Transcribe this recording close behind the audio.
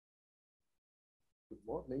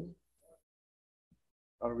Good morning.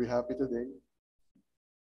 Are we happy today?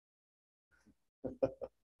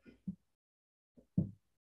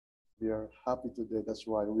 We are happy today. That's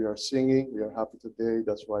why we are singing. We are happy today.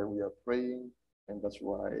 That's why we are praying. And that's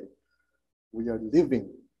why we are living.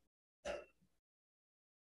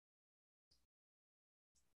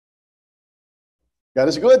 God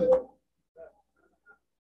is good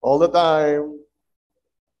all the time.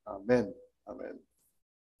 Amen. Amen.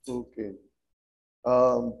 Okay.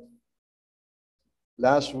 Um,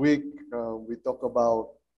 Last week, we talked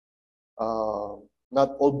about uh,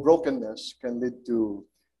 not all brokenness can lead to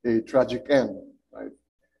a tragic end, right?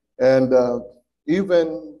 And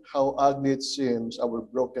even how ugly it seems our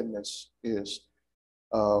brokenness is,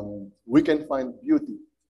 we can find beauty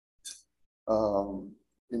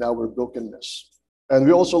in our brokenness. And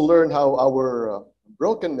we also learn how our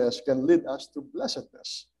brokenness can lead us to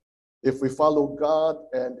blessedness if we follow God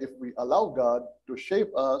and if we allow God to shape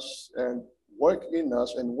us and work in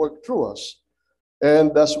us and work through us.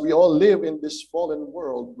 And as we all live in this fallen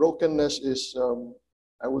world, brokenness is,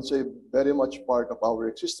 I would say, very much part of our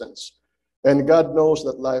existence. And God knows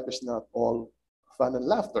that life is not all fun and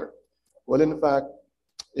laughter. Well, in fact,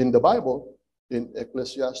 in the Bible, in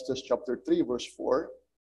Ecclesiastes chapter 3, verse 4,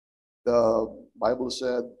 the Bible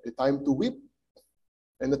said, a time to weep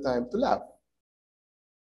and a time to laugh,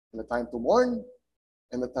 and a time to mourn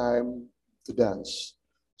and a time to dance.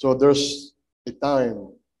 So there's a time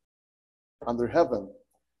under heaven.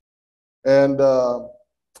 And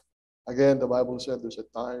again, the Bible said there's a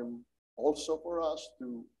time also for us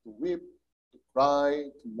to weep, to cry,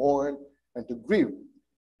 to mourn, and to grieve.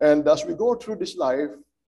 And as we go through this life,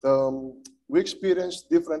 we experience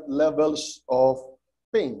different levels of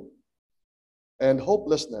pain and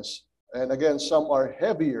hopelessness. And again, some are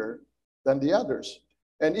heavier than the others.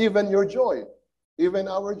 And even your joy, even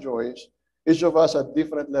our joys, each of us at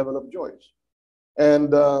different level of joys.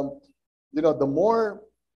 And the more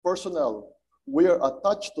personal we are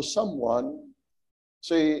attached to someone,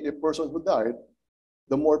 say a person who died,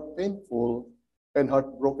 the more painful and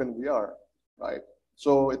heartbroken we are, right?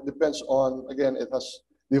 So it depends on, again, it has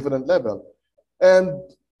different level. And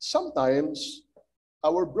sometimes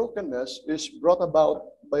our brokenness is brought about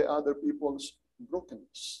by other people's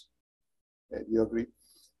brokenness. Okay, do you agree?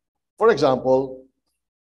 For example,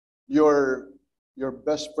 your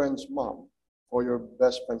best friend's mom or your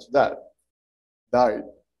best friend's dad died.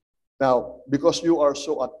 Now, because you are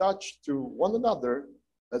so attached to one another,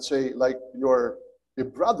 let's say like you're a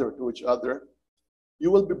brother to each other, you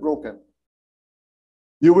will be broken.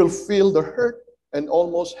 You will feel the hurt and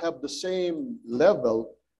almost have the same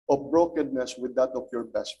level of brokenness with that of your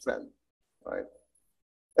best friend, right?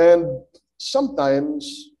 And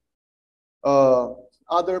sometimes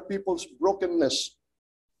other people's brokenness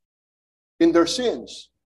in their sins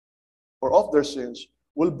or of their sins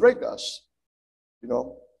will break us,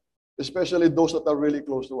 especially those that are really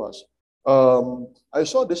close to us. I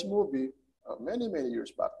saw this movie many, many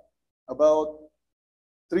years back about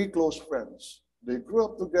three close friends. They grew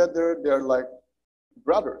up together. They're like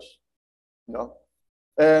brothers,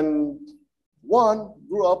 and one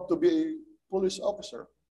grew up to be a police officer.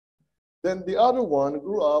 Then the other one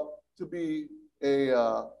grew up to be a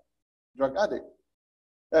drug addict.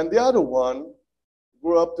 And the other one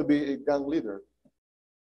grew up to be a gang leader.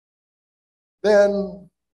 Then,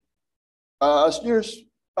 as years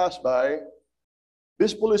passed by,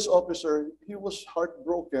 this police officer, he was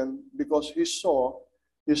heartbroken because he saw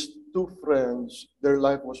his two friends, their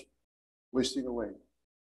life was wasting away.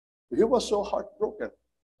 He was so heartbroken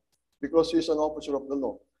because he's an officer of the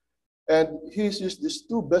law. And he sees these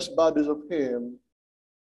two best buddies of him,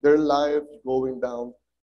 their lives going down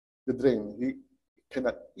the drain. He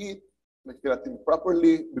cannot eat, he cannot think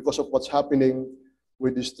properly because of what's happening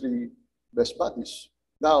with these three best buddies.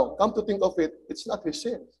 Now, come to think of it, it's not his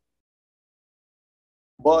sin.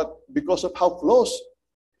 But because of how close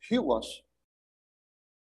he was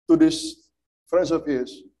to these friends of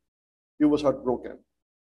his, he was heartbroken.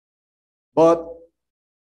 But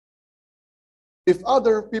if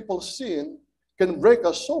other people's sin can break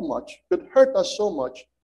us so much, could hurt us so much,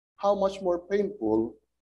 how much more painful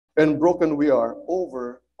and broken we are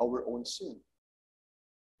over our own sin.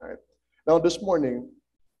 Right? Now this morning,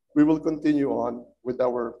 we will continue on with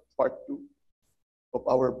our part 2 of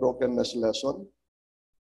our brokenness lesson.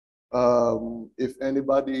 If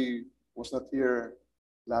anybody was not here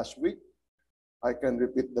last week, I can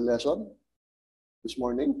repeat the lesson this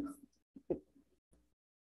morning.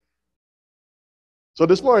 So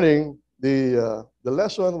this morning, the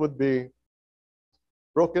lesson would be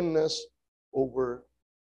brokenness over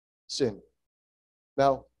sin.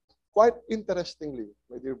 Now, quite interestingly,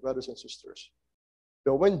 my dear brothers and sisters,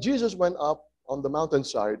 that when Jesus went up on the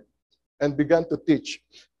mountainside and began to teach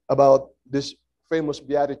about this famous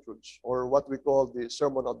Beatitudes, or what we call the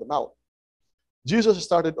Sermon on the Mount, Jesus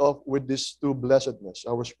started off with these two blessedness,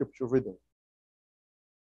 our scripture reading.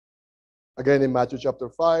 Again, in Matthew chapter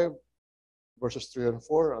 5, verses 3 and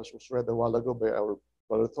 4, as was read a while ago by our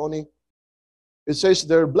brother Tony, it says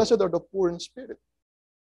there, "Blessed are the poor in spirit,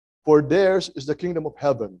 for theirs is the kingdom of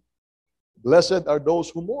heaven. Blessed are those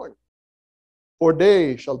who mourn, for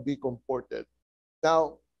they shall be comforted."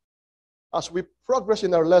 Now, as we progress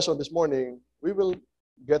in our lesson this morning, we will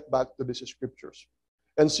get back to these scriptures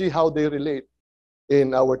and see how they relate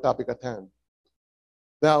in our topic at hand.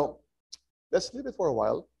 Now, let's leave it for a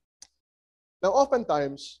while. Now,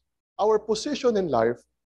 oftentimes, our position in life,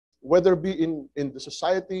 whether be in the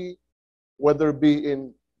society, whether be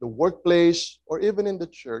in the workplace, or even in the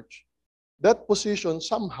church, that position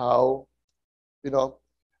somehow,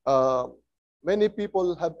 many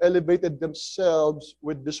people have elevated themselves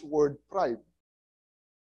with this word pride,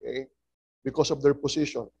 okay, because of their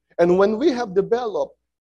position. And when we have developed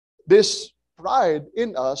this pride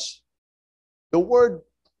in us, the word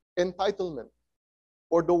entitlement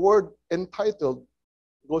or the word entitled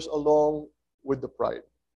goes along with the pride,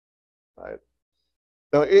 right?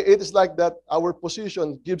 Now, it is like that our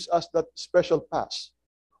position gives us that special pass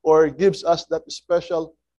or gives us that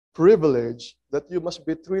special privilege that you must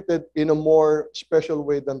be treated in a more special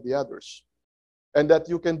way than the others. And that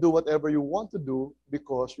you can do whatever you want to do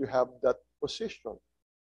because you have that position.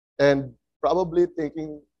 And probably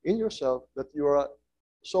thinking in yourself that you are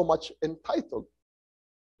so much entitled.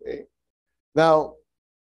 Okay? Now,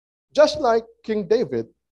 just like King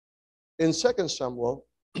David in 2 Samuel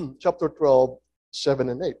chapter 12, 7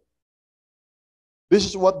 and 8. This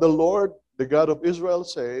is what the Lord, the God of Israel,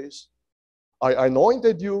 says: "I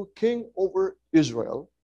anointed you king over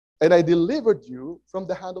Israel, and I delivered you from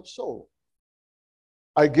the hand of Saul.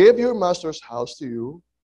 I gave your master's house to you,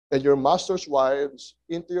 and your master's wives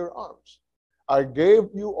into your arms. I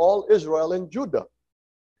gave you all Israel and Judah.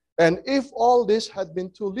 And if all this had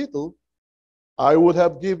been too little, I would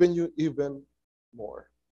have given you even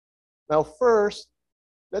more." Now, first,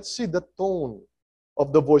 let's see the tone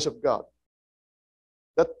of the voice of God.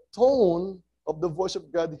 The tone of the voice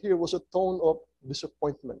of God here was a tone of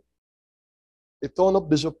disappointment. A tone of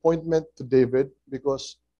disappointment to David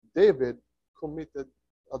because David committed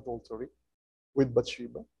adultery with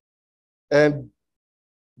Bathsheba. And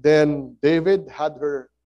then David had her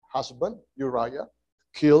husband, Uriah,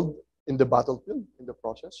 killed in the battlefield in the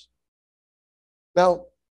process. Now,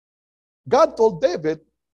 God told David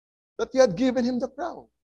that he had given him the crown.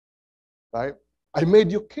 Right? "I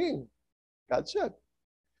made you king," God said.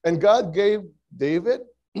 And God gave David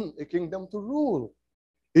a kingdom to rule.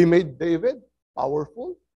 He made David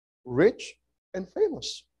powerful, rich, and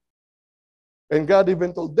famous. And God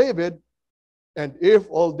even told David, "And if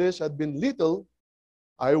all this had been little,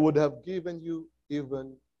 I would have given you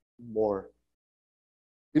even more."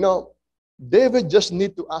 David just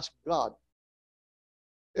need to ask God,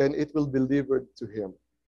 and it will be delivered to him.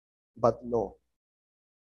 But no.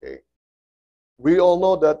 Okay. We all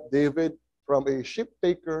know that David, from a sheep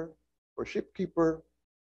taker or sheepkeeper,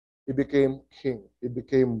 he became king. He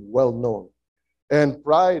became well known. And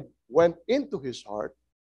pride went into his heart,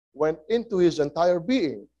 went into his entire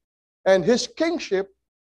being. And his kingship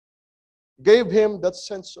gave him that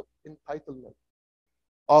sense of entitlement,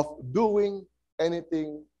 of doing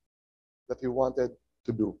anything that he wanted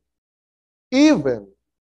to do, even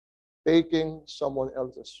taking someone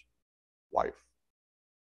else's wife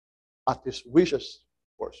at his wishes,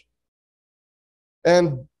 of course.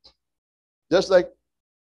 And just like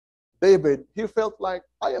David, he felt like,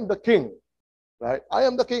 "I am the king, right? I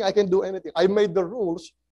am the king, I can do anything. I made the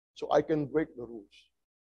rules, so I can break the rules."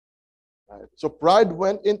 Right? So pride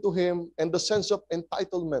went into him, and the sense of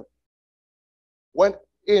entitlement went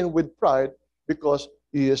in with pride because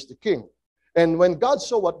he is the king. And when God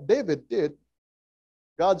saw what David did,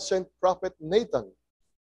 God sent prophet Nathan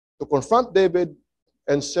to confront David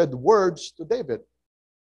and said words to David.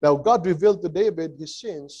 Now, God revealed to David his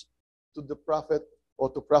sins to the prophet or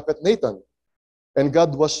to prophet Nathan. And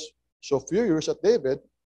God was so furious at David.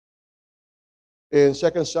 In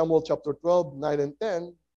 2 Samuel chapter 12, 9 and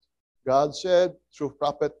 10, God said through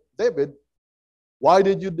prophet David, "Why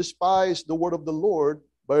did you despise the word of the Lord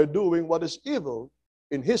by doing what is evil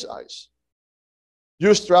in his eyes?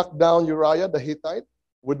 You struck down Uriah the Hittite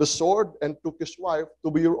with the sword and took his wife to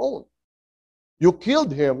be your own. You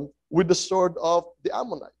killed him with the sword of the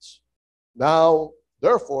Ammonites. Now,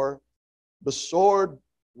 therefore, the sword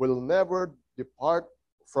will never depart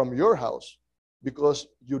from your house because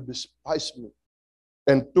you despised me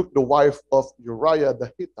and took the wife of Uriah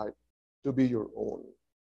the Hittite to be your own.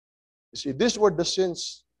 You see, these were the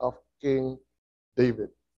sins of King David.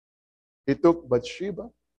 He took Bathsheba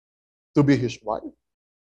to be his wife,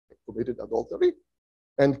 committed adultery,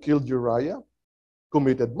 and killed Uriah,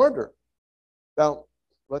 committed murder. Now,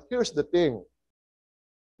 but here's the thing.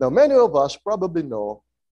 Now, many of us probably know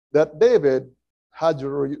that David had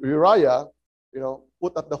Uriah,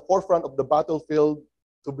 put at the forefront of the battlefield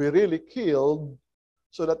to be really killed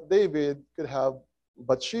so that David could have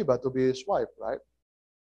Bathsheba to be his wife, right?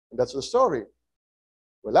 And that's the story.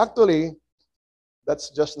 Well, actually, that's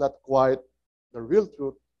just not quite the real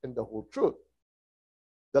truth and the whole truth.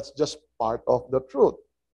 That's just part of the truth.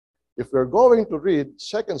 If we're going to read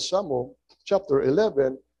 2 Samuel chapter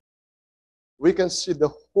 11, we can see the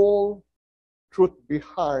whole truth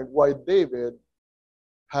behind why David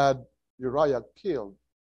had Uriah killed.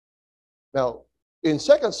 Now, in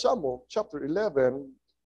 2 Samuel chapter 11,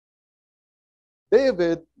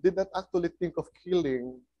 David did not actually think of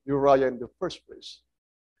killing Uriah in the first place.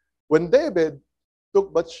 When David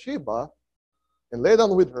took Bathsheba and lay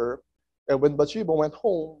down with her, and when Bathsheba went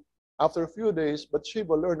home, after a few days,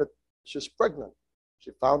 Bathsheba learned that she's pregnant.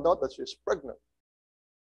 She found out that she's pregnant.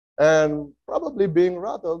 And probably being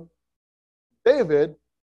rattled, David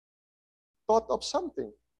thought of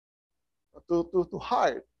something to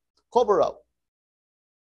hide, to cover up.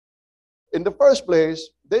 In the first place,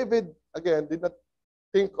 David, again, did not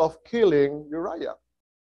think of killing Uriah.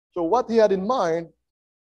 So what he had in mind,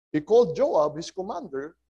 he called Joab, his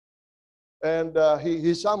commander, and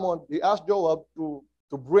he asked Joab to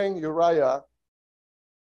bring Uriah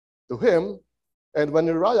to him. And when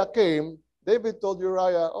Uriah came, David told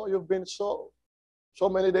Uriah, oh, you've been so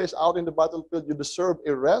many days out in the battlefield, you deserve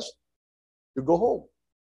a rest. You go home.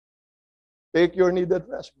 Take your needed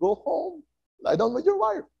rest. Go home. Lie down with your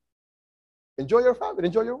wife. Enjoy your family.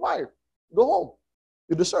 Enjoy your wife. Go home.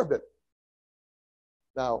 You deserve it.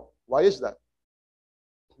 Now, why is that?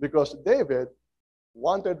 Because David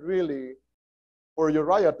wanted really for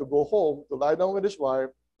Uriah to go home, to lie down with his wife,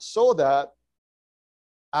 so that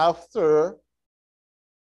after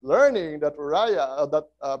learning that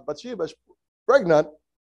Bathsheba is pregnant,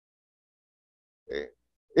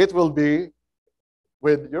 it will be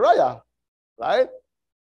with Uriah, right?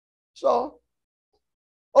 So,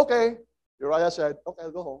 okay, Uriah said, okay,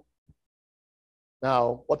 I'll go home.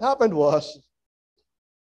 Now, what happened was,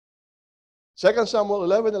 2 Samuel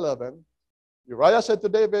 11:11, Uriah said to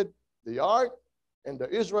David, the ark and the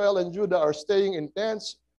Israel and Judah are staying in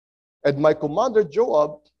tents, and my commander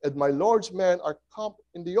Joab and my Lord's men are camped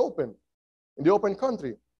in the open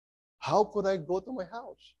country. How could I go to my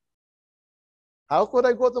house? How could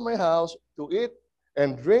I go to my house to eat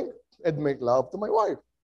and drink and make love to my wife?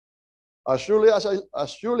 As surely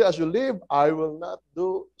as you live, I will not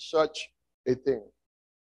do such a thing.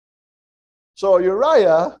 So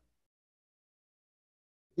Uriah,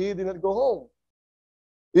 he did not go home.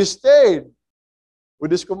 He stayed with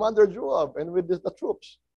his commander Joab and with the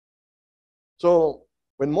troops. So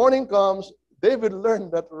when morning comes, David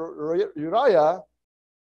learned that Uriah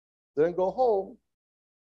didn't go home.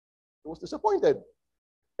 He was disappointed.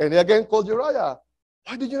 And he again called Uriah.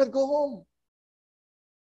 Why did you not go home?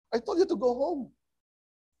 I told you to go home.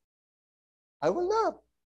 I will not.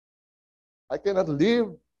 I cannot leave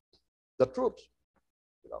the troops.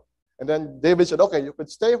 And then David said, okay, you could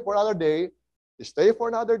stay for another day. You stay for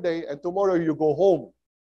another day, and tomorrow you go home.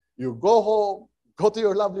 You go home, go to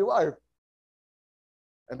your lovely wife.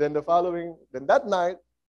 And then that night,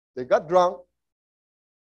 they got drunk.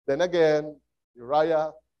 Then again,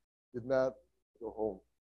 Uriah did not go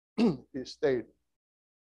home. He stayed.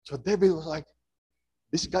 So David was like,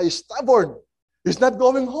 this guy is stubborn. He's not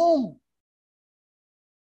going home.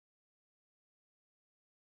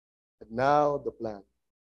 And now the plan.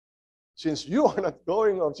 Since you are not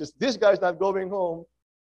going home, since this guy is not going home,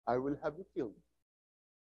 I will have you killed.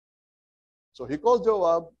 So he called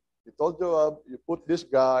Joab. He told Joab, you put this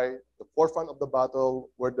guy at the forefront of the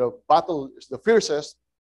battle, where the battle is the fiercest,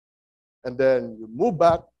 and then you move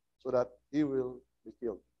back so that he will be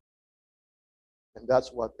killed. And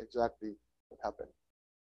that's what exactly happened.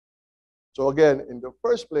 So again, in the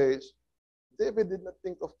first place, David did not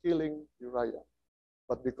think of killing Uriah.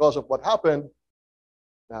 But because of what happened,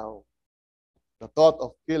 now the thought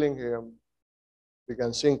of killing him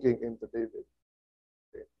began sinking into David.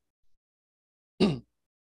 Okay.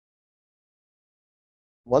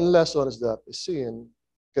 One lesson is that a sin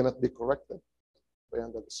cannot be corrected by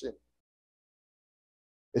another sin.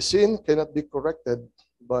 A sin cannot be corrected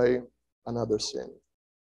by another sin.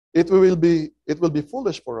 it will be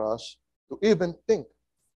foolish for us to even think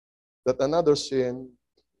that another sin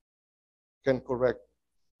can correct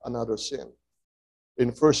another sin. In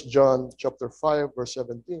 1 John chapter 5, verse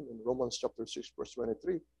 17, in Romans chapter 6, verse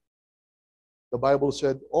 23, the Bible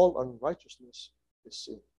said, all unrighteousness is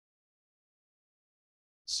sin.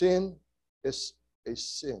 Sin is a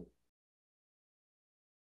sin.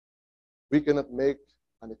 We cannot make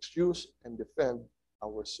an excuse and defend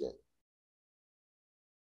our sin.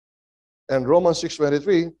 And Romans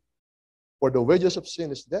 6:23, for the wages of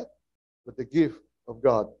sin is death, but the gift of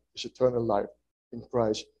God is eternal life in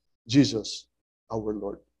Christ Jesus our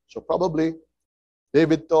Lord. So probably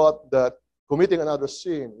David thought that committing another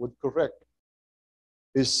sin would correct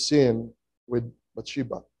his sin with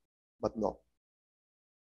Bathsheba, but no.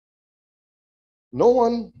 No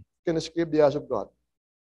one can escape the eyes of God.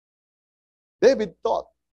 David thought,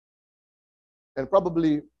 and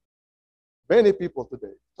probably many people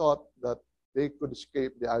today thought that they could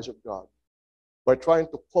escape the eyes of God by trying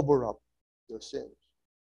to cover up their sins.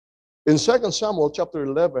 In 2 Samuel chapter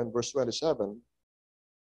 11, verse 27,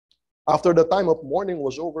 after the time of mourning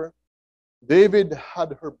was over, David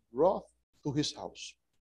had her brought to his house,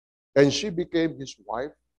 and she became his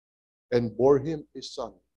wife and bore him a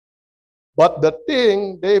son. But the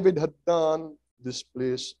thing David had done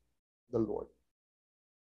displeased the Lord.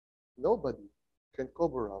 Nobody can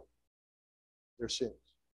cover up their sins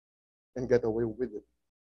and get away with it.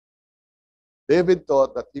 David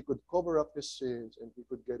thought that he could cover up his sins and he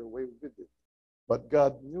could get away with it. But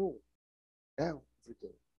God knew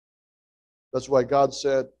everything. That's why God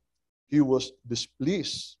said he was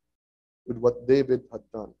displeased with what David had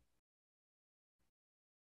done.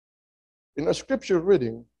 In our scripture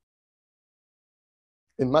reading,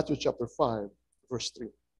 in Matthew chapter 5, verse 3,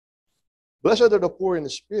 blessed are the poor in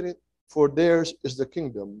spirit, for theirs is the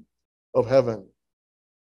kingdom of heaven.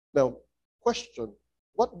 Now, question,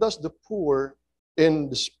 what does the poor in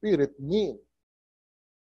the spirit mean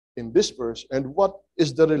in this verse, and what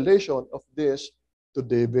is the relation of this to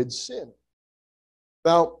David's sin?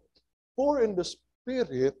 Now, poor in the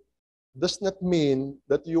spirit does not mean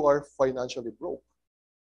that you are financially broke.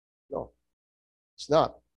 No, it's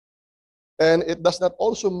not. And it does not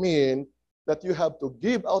also mean that you have to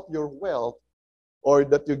give out your wealth or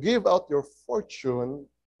that you give out your fortune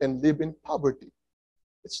and live in poverty.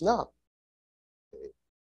 It's not. Okay.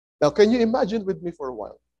 Now, can you imagine with me for a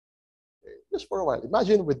while? Okay. Just for a while.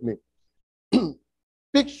 Imagine with me.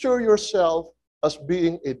 Picture yourself as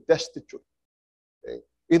being a destitute. Okay.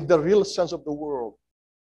 In the real sense of the word.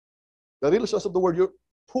 The real sense of the word, you're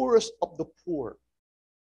poorest of the poor.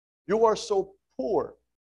 You are so poor,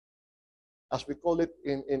 as we call it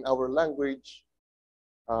in our language,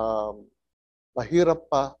 mahirap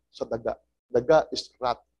pa sa daga. Daga is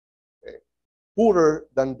rat. Okay. Poorer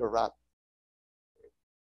than the rat. Okay.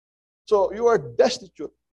 So you are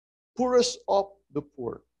destitute, poorest of the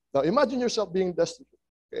poor. Now imagine yourself being destitute.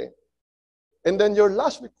 Okay. And then your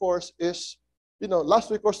last recourse is,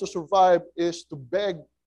 last recourse to survive is to beg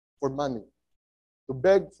for money, to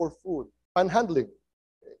beg for food, panhandling.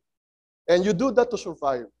 Okay. And you do that to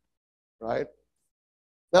survive, right?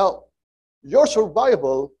 Now, your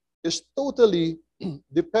survival is totally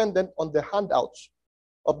dependent on the handouts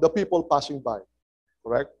of the people passing by,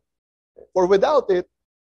 correct? For without it,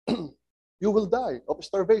 you will die of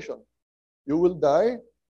starvation. You will die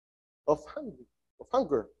of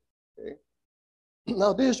hunger. Okay?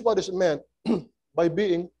 Now, this is what is meant by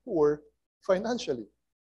being poor financially.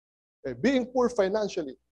 Okay? Being poor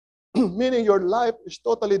financially, meaning your life is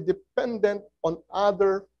totally dependent on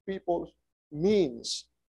other people's means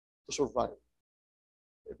to survive.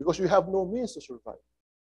 Okay? Because you have no means to survive.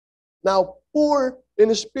 Now, poor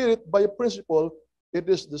in spirit, by principle, it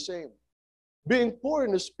is the same. Being poor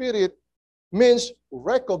in the spirit means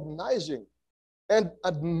recognizing and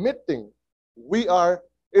admitting we are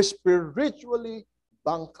spiritually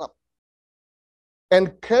bankrupt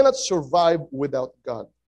and cannot survive without God.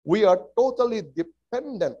 We are totally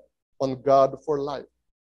dependent on God for life.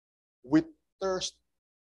 We thirst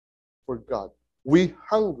for God. We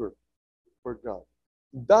hunger for God.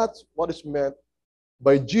 That's what is meant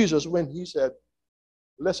by Jesus when he said,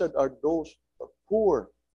 blessed are those who are poor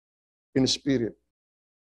in spirit.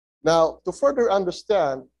 Now, to further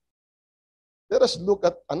understand, let us look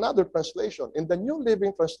at another translation. In the New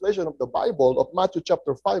Living Translation of the Bible of Matthew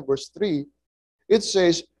chapter 5, verse 3, it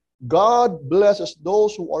says, God blesses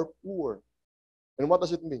those who are poor. And what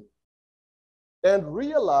does it mean? And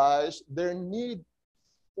realize their need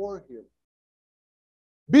for him.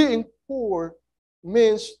 Being poor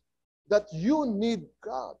means that you need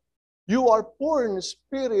God. You are poor in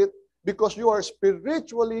spirit because you are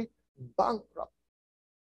spiritually bankrupt.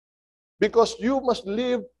 Because you must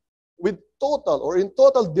live with total or in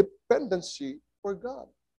total dependency for God.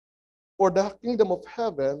 For the kingdom of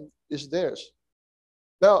heaven is theirs.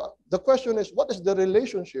 Now, the question is, what is the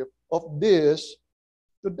relationship of this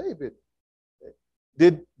to David?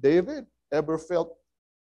 Did David ever felt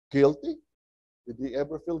guilty? Did he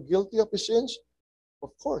ever feel guilty of his sins?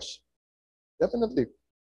 Of course, definitely.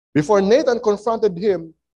 Before Nathan confronted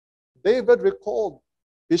him, David recalled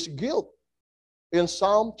his guilt in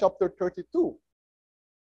Psalm chapter 32.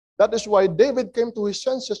 That is why David came to his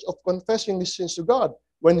senses of confessing his sins to God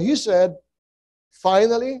when he said,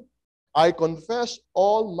 "Finally, I confess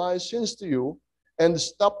all my sins to you and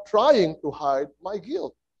stop trying to hide my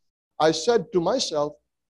guilt. I said to myself,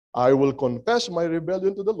 I will confess my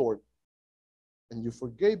rebellion to the Lord, and you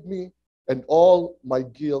forgave me, and all my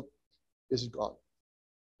guilt is gone."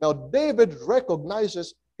 Now, David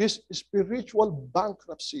recognizes his spiritual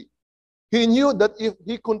bankruptcy. He knew that if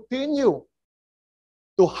he continued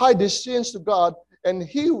to hide his sins to God, and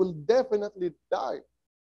he will definitely die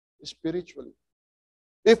spiritually.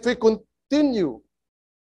 If he continue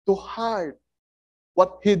to hide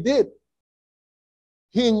what he did,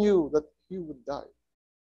 he knew that he would die.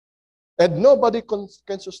 And nobody can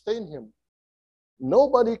sustain him.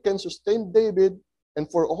 Nobody can sustain David and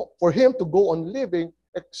for him to go on living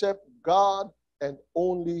except God and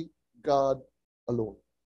only God alone.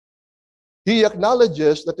 He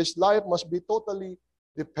acknowledges that his life must be totally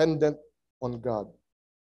dependent on God.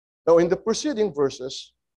 Now, in the preceding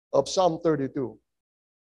verses of Psalm 32,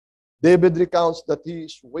 David recounts that he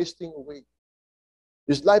is wasting away.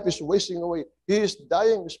 His life is wasting away. He is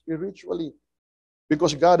dying spiritually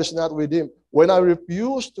because God is not with him. When I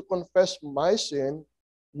refused to confess my sin,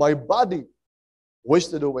 my body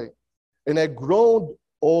wasted away, and I groaned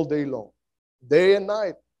all day long. Day and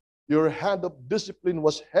night, your hand of discipline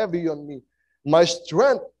was heavy on me. My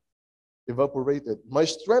strength evaporated. My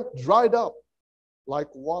strength dried up like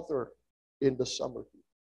water in the summer heat.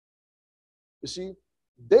 You see,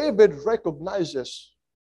 David recognizes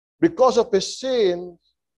because of his sin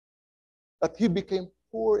that he became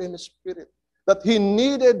poor in spirit, that he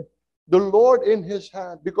needed the Lord in his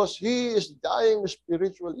hand because he is dying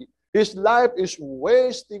spiritually. His life is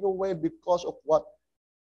wasting away because of what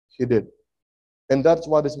he did. And that's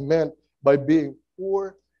what is meant by being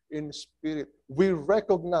poor in spirit. We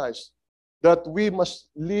recognize that we must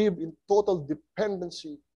live in total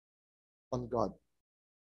dependency on God.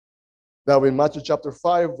 Now in Matthew chapter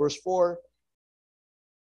 5, verse 4,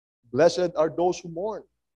 blessed are those who mourn,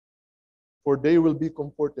 for they will be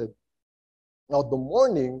comforted. Now the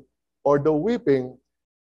mourning or the weeping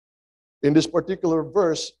in this particular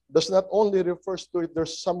verse does not only refers to if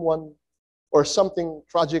there's someone or something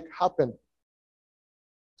tragic happened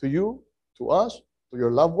to you, to us, to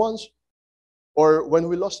your loved ones, or when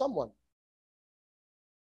we lost someone.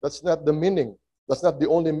 That's not the meaning. That's not the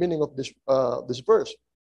only meaning of this verse.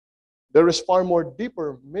 There is far more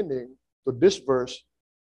deeper meaning to this verse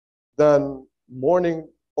than mourning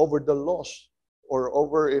over the loss or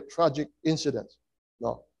over a tragic incident.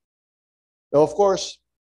 No. Now, of course,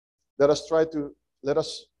 let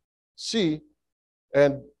us see,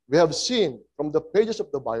 and we have seen from the pages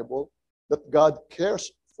of the Bible that God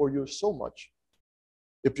cares for you so much.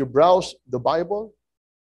 If you browse the Bible,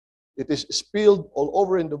 it is spilled all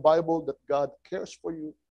over in the Bible that God cares for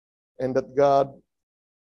you and that God,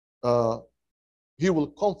 He will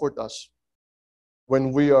comfort us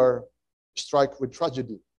when we are struck with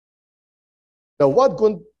tragedy. Now,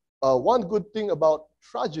 one good thing about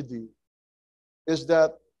tragedy is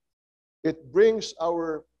that it brings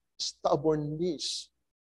our stubborn knees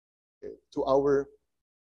to our,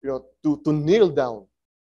 to kneel down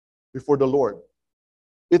before the Lord.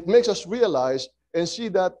 It makes us realize and see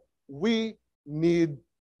that we need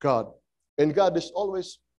God. And God is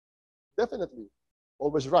always, definitely,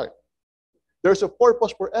 always right. There's a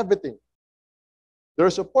purpose for everything.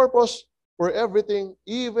 There's a purpose for everything,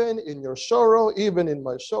 even in your sorrow, even in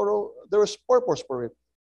my sorrow. There is purpose for it.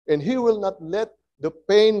 And He will not let the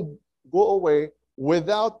pain go away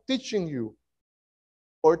without teaching you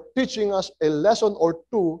or teaching us a lesson or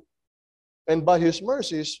two. And by His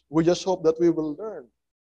mercies, we just hope that we will learn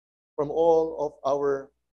from all of our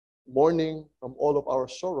mourning, from all of our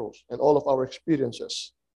sorrows, and all of our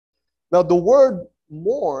experiences. Now, the word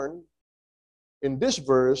mourn in this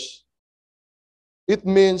verse, it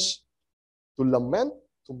means to lament,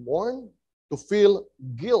 to mourn, to feel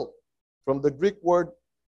guilt, from the Greek word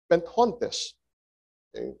penthontes.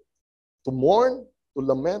 Okay? To mourn, to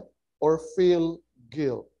lament, or feel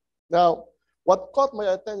guilt. Now, what caught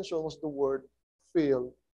my attention was the word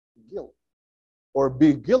feel guilt or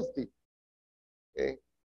be guilty. Okay?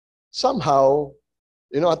 Somehow,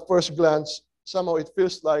 at first glance, somehow it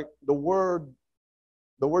feels like the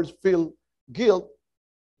words feel guilt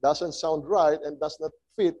doesn't sound right and does not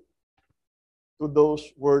fit to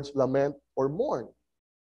those words lament or mourn.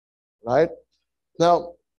 Right?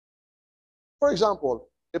 Now, for example,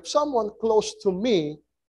 if someone close to me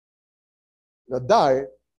die,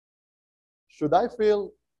 should I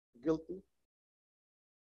feel guilty?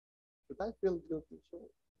 Should I feel guilty? So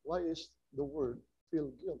why is the word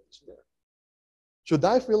feel guilt is there? Should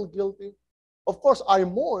I feel guilty? Of course, I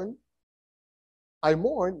mourn.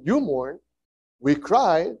 You mourn. We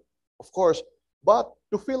cry, of course, but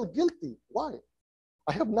to feel guilty, why?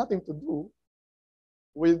 I have nothing to do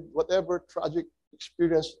with whatever tragic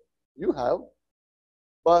experience you have,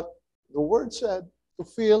 but the word said to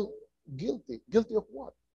feel guilty. Guilty of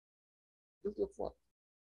what? Guilty of what?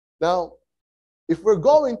 Now, if we're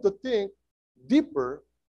going to think deeper,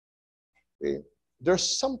 okay,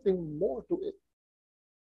 there's something more to it,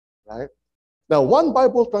 right? Now, one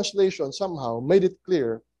Bible translation somehow made it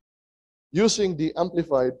clear using the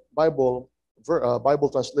Amplified Bible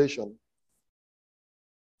translation.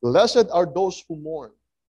 Blessed are those who mourn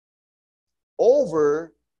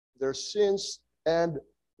over their sins and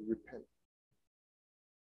repent,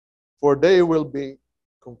 for they will be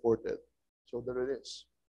comforted. So there it is.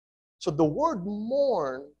 So the word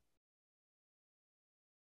mourn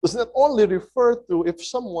does not only refer to if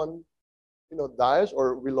someone dies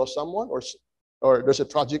or we lost someone or there's a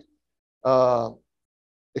tragic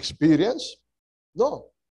experience. No.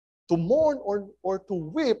 To mourn or to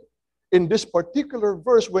weep in this particular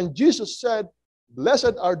verse when Jesus said,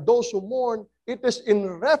 blessed are those who mourn, it is in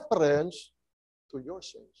reference to your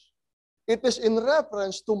sins. It is in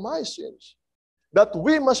reference to my sins. That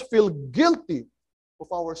we must feel guilty of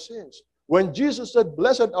our sins. When Jesus said,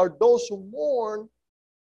 blessed are those who mourn,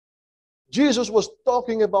 Jesus was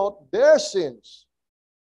talking about their sins.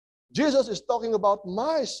 Jesus is talking about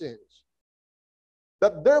my sins.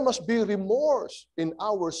 That there must be remorse in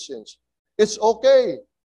our sins. It's okay.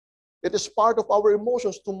 It is part of our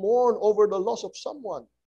emotions to mourn over the loss of someone.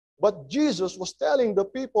 But Jesus was telling the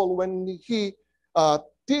people when he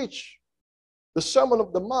teach the Sermon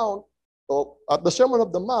of the Mount, at the Sermon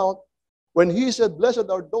of the Mount, when he said, blessed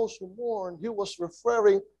are those who mourn, he was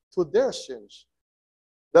referring to their sins.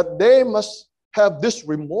 That they must have this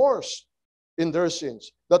remorse in their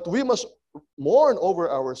sins. That we must mourn over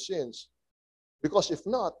our sins. Because if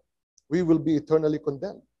not, we will be eternally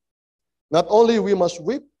condemned. Not only we must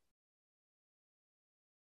weep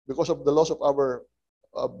because of the loss of our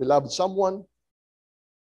beloved someone,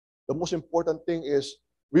 the most important thing is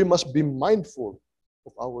we must be mindful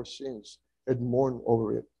of our sins and mourn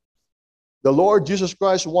over it. The Lord Jesus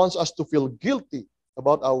Christ wants us to feel guilty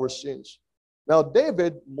about our sins. Now,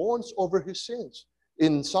 David mourns over his sins.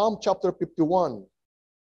 In Psalm chapter 51,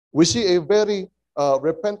 we see a very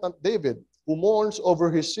repentant David who mourns over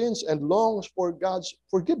his sins and longs for God's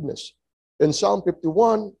forgiveness. In Psalm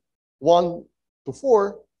 51,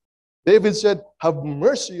 1-4, David said, have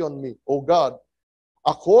mercy on me, O God,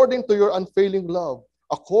 according to your unfailing love,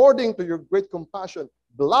 according to your great compassion,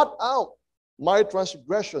 blot out my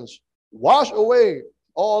transgressions, wash away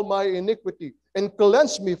all my iniquity, and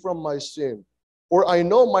cleanse me from my sin. For I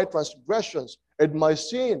know my transgressions, and my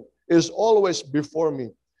sin is always before me.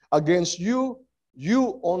 Against you,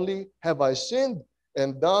 you only have I sinned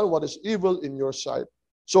and done what is evil in your sight.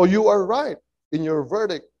 So you are right in your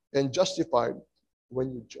verdict and justified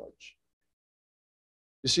when you judge.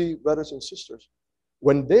 You see, brothers and sisters,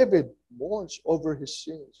 when David mourns over his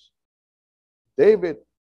sins, David,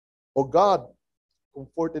 or God,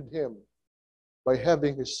 comforted him by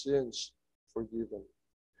having his sins forgiven.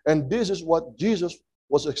 And this is what Jesus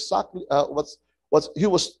was exactly, what he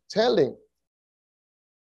was telling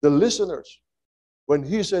the listeners when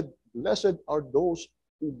he said, blessed are those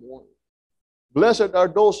who mourn. Blessed are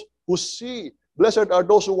those who see. Blessed are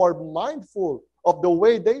those who are mindful of the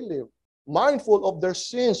way they live, mindful of their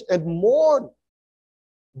sins, and mourn.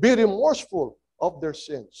 Be remorseful of their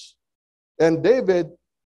sins. And David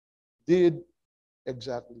did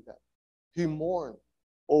exactly that. He mourned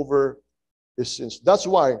over his sins. That's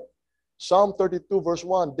why Psalm 32 verse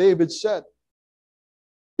 1, David said,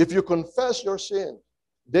 if you confess your sin,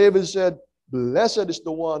 David said, blessed is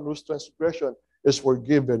the one whose transgression is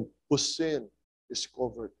forgiven, whose sin is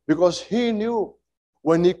covered. Because he knew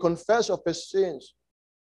when he confessed of his sins,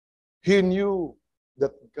 he knew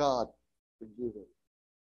that God forgave him.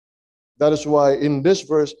 That is why in this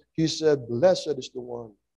verse, he said, blessed is the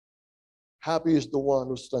one. Happy is the one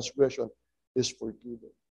whose transgression is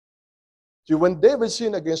forgiven. See, when David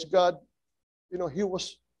sinned against God, he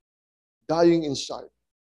was dying inside.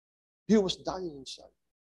 He was dying inside.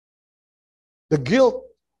 The guilt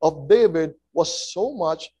of David was so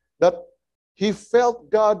much that he felt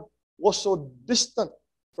God was so distant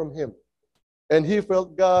from him. And he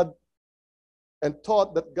felt God and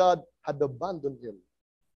thought that God had abandoned him.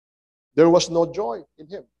 There was no joy in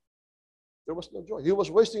him. There was no joy. He was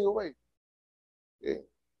wasting away. Okay.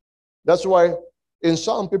 That's why in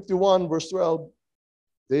Psalm 51, verse 12,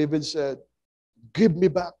 David said, "Give me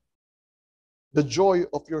back the joy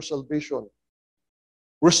of your salvation.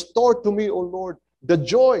 Restore to me, O Lord, the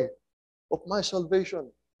joy of my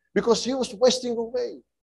salvation." Because he was wasting away.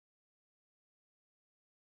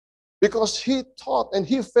 Because he thought and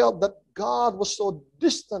he felt that God was so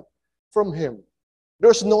distant from him.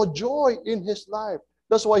 There's no joy in his life.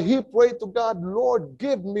 That's why he prayed to God, "Lord,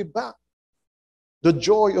 give me back the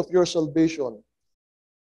joy of your salvation."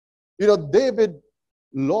 David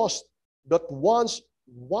lost that once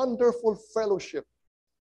wonderful fellowship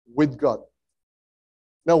with God.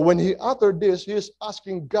 Now, when he uttered this, he is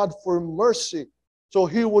asking God for mercy so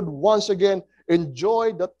he would once again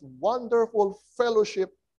enjoy that wonderful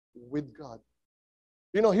fellowship with God.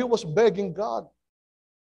 He was begging God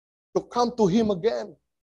to come to him again,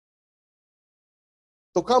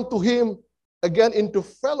 to come to him again into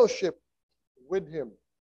fellowship with him.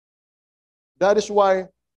 That is why,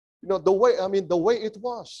 the way it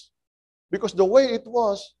was. Because the way it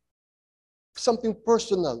was, something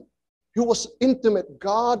personal. He was intimate.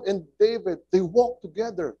 God and David, they walked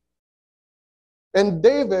together. And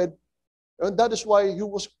David, and that is why he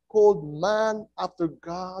was called man after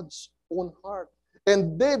God's own heart.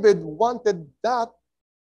 And David wanted that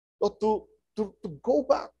to go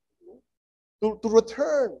back, to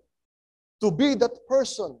return, to be that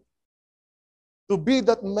person, to be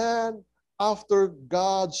that man after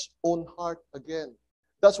God's own heart again.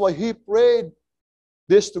 That's why he prayed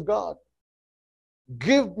this to God.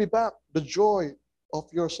 "Give me back the joy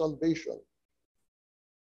of your salvation."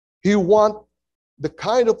 He wants the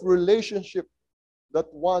kind of relationship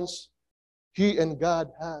that once he and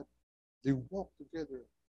God had. They walked together.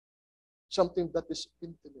 Something that is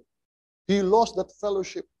intimate. He lost that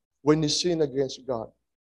fellowship when he sinned against God.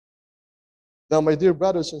 Now, my dear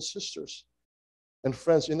brothers and sisters and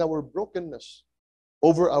friends, in our brokenness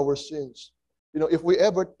over our sins, if we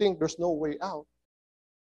ever think there's no way out,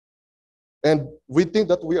 and we think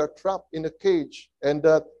that we are trapped in a cage and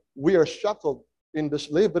that we are shackled in the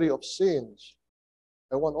slavery of sins,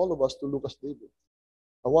 I want all of us to look as David.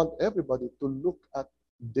 I want everybody to look at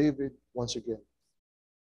David once again.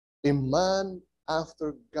 A man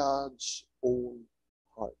after God's own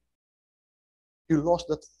heart. He lost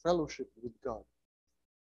that fellowship with God.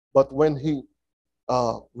 But when he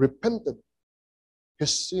repented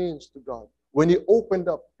his sins to God, when he opened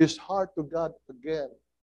up his heart to God again,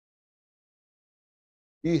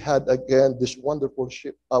 he had again this wonderful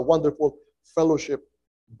fellowship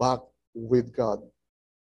back with God.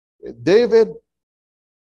 David,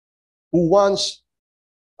 who once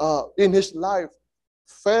in his life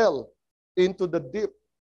fell into the deep,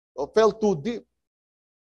 or fell too deep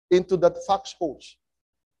into that foxholes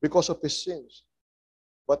because of his sins.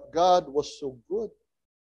 But God was so good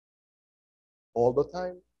all the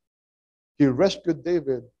time. He rescued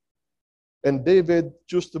David, and David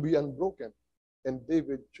chose to be unbroken, and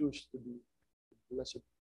David chose to be a blessed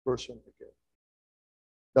person again.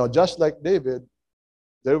 Now, just like David,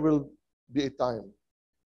 there will be a time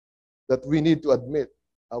that we need to admit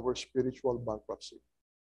our spiritual bankruptcy,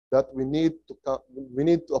 that we need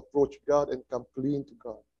to approach God and come clean to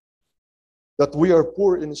God, that we are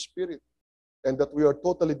poor in spirit, and that we are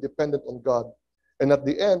totally dependent on God. And at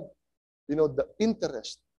the end,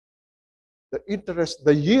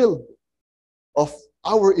 the yield of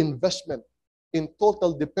our investment in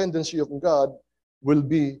total dependency on God will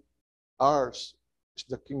be ours, is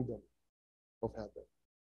the kingdom of heaven.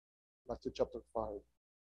 Matthew chapter 5,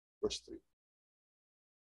 verse 3.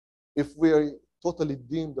 If we are totally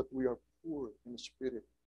deemed that we are poor in spirit,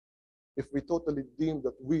 if we totally deem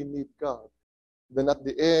that we need God, then at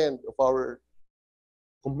the end of our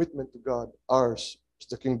commitment to God, ours is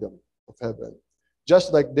the kingdom of heaven.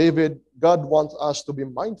 Just like David, God wants us to be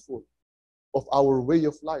mindful of our way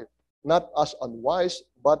of life, not as unwise,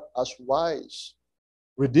 but as wise,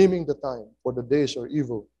 redeeming the time, for the days are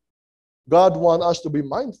evil. God wants us to be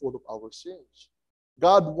mindful of our sins.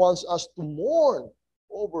 God wants us to mourn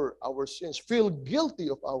over our sins, feel guilty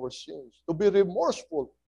of our sins, to be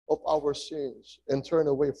remorseful of our sins, and turn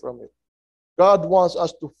away from it. God wants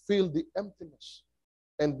us to feel the emptiness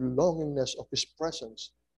and longingness of His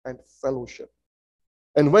presence and fellowship.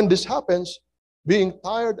 And when this happens, being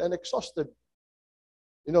tired and exhausted,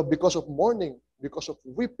 because of mourning, because of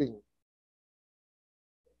weeping.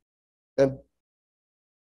 And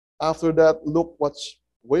after that, look what's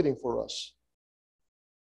waiting for us.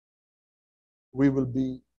 We will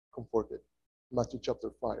be comforted. Matthew chapter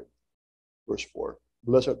 5, verse 4.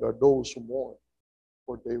 Blessed are those who mourn,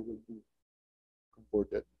 for they will be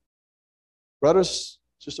comforted. Brothers,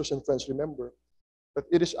 sisters, and friends, remember that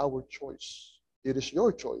it is our choice. It is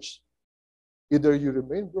your choice. Either you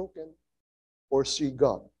remain broken or see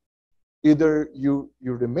God. Either you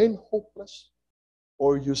remain hopeless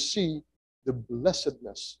or you see the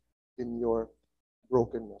blessedness in your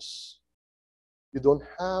brokenness. You don't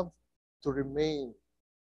have to remain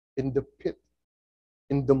in the pit,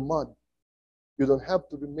 in the mud. You don't have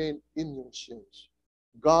to remain in your sins.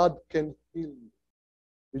 God can heal you.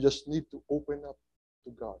 You just need to open up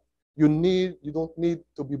to God. You don't need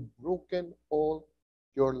to be broken all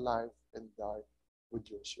your life and die with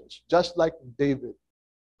your sins. Just like David,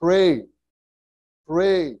 pray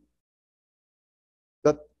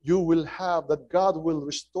that you will have, that God will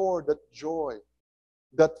restore that joy,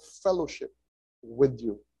 that fellowship with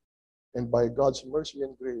you. And by God's mercy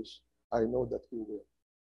and grace, I know that He will.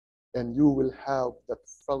 And you will have that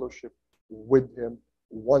fellowship with Him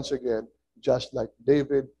once again, just like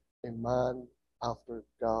David, a man after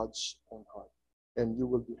God's own heart. And you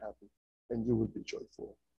will be happy and you will be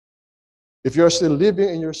joyful. If you're still living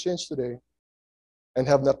in your sins today and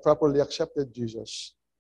have not properly accepted Jesus,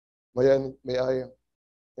 may I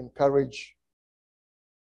encourage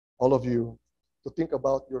all of you to think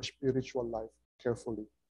about your spiritual life carefully.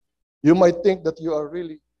 You might think that you are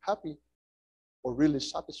really happy or really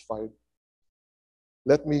satisfied.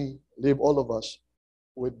 Let me leave all of us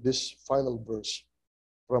with this final verse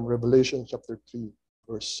from Revelation chapter 3,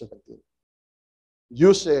 verse 17.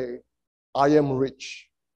 You say, I am rich.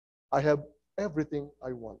 I have everything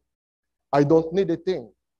I want. I don't need a thing.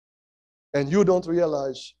 And you don't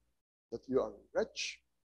realize that you are wretched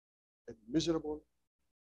and miserable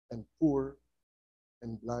and poor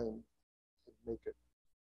and blind and naked.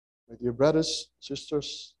 My dear brothers,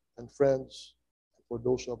 sisters, and friends, for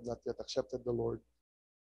those who have not yet accepted the Lord,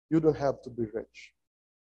 you don't have to be rich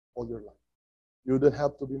all your life. You don't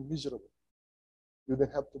have to be miserable. You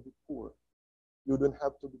don't have to be poor. You don't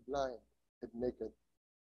have to be blind and naked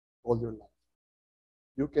all your life.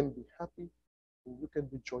 You can be happy and you can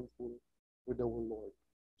be joyful with our Lord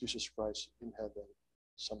Jesus Christ in heaven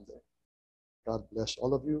someday. God bless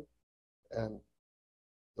all of you, and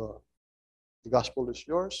the gospel is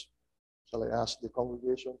yours. Shall I ask the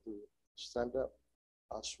congregation to stand up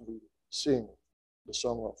as we sing the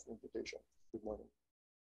song of invitation? Good morning.